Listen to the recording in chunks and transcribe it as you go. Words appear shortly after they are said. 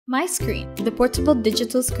MiScreen, the portable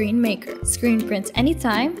digital screen maker. Screen prints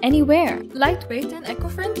anytime, anywhere. Lightweight and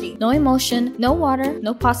eco-friendly. No emulsion, no water,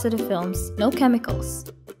 no positive films, no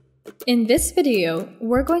chemicals. In this video,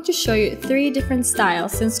 we're going to show you 3 different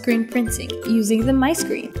styles in screen printing using the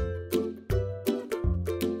MiScreen.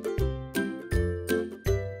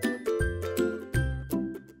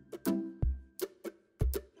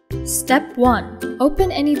 Step 1.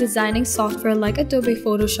 Open any designing software like Adobe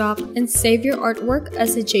Photoshop and save your artwork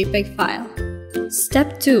as a JPEG file.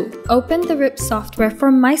 Step 2. Open the RIP software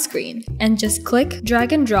for MiScreen and just click,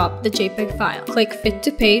 drag and drop the JPEG file. Click Fit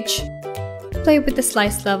to Page. Play with the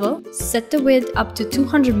slice level. Set the width up to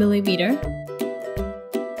 200mm.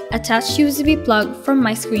 Attach USB plug from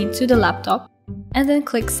MiScreen to the laptop and then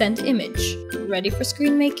click Send Image. Ready for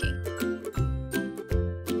screen making.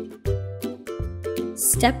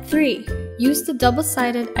 Step 3. Use the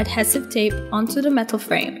double-sided adhesive tape onto the metal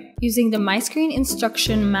frame. Using the MiScreen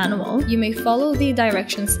instruction manual, you may follow the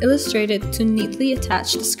directions illustrated to neatly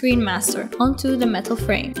attach the screen master onto the metal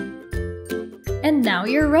frame. And now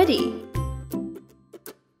you're ready!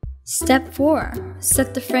 Step 4.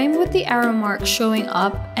 Set the frame with the arrow mark showing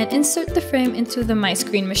up and insert the frame into the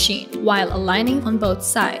MiScreen machine while aligning on both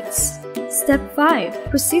sides. Step 5.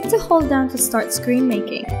 Proceed to hold down to start screen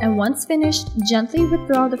making, and once finished, gently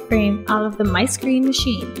withdraw the frame out of the MiScreen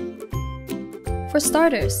machine. For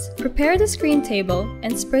starters, prepare the screen table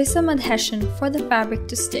and spray some adhesion for the fabric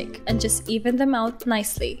to stick and just even them out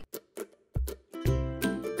nicely.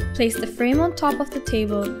 Place the frame on top of the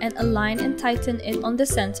table and align and tighten it on the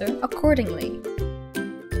center accordingly.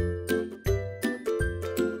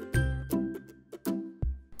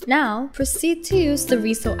 Now, proceed to use the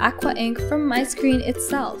RISO Aqua Ink from MiScreen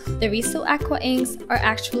itself. The RISO Aqua Inks are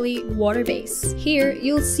actually water-based. Here,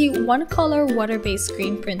 you'll see one-color water-based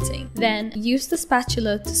screen printing. Then, use the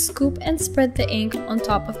spatula to scoop and spread the ink on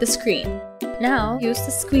top of the screen. Now, use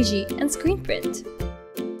the SQUEEGEE and screen print.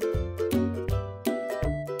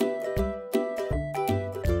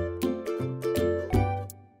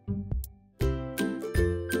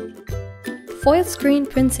 Foil screen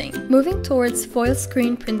printing. Moving towards foil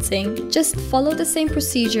screen printing, just follow the same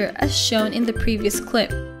procedure as shown in the previous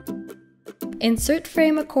clip. Insert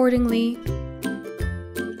frame accordingly,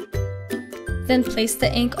 then place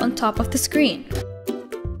the ink on top of the screen.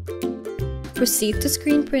 Proceed to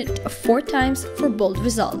screen print 4 times for bold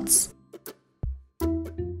results.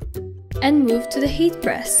 And move to the heat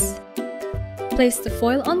press. Place the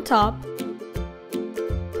foil on top,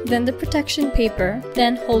 then the protection paper,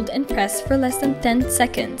 then hold and press for less than 10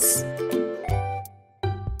 seconds.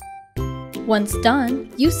 Once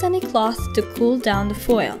done, use any cloth to cool down the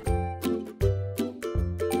foil.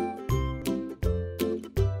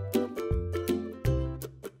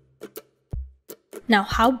 Now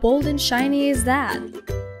how bold and shiny is that?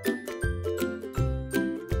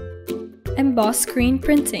 Emboss screen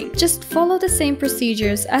printing. Just follow the same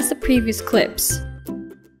procedures as the previous clips.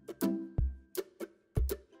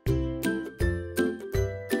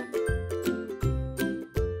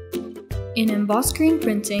 In emboss screen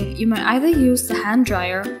printing, you may either use the hand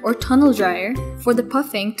dryer or tunnel dryer for the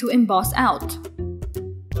puffing to emboss out.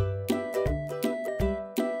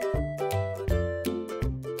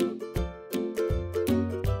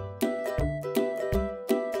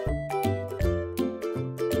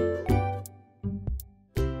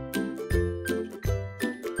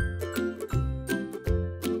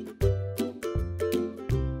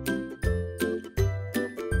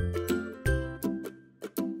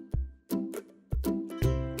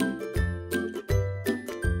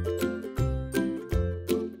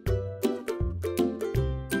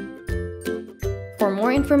 For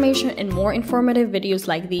more information and more informative videos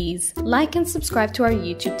like these, like and subscribe to our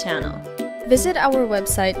YouTube channel. Visit our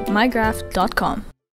website mygraph.com.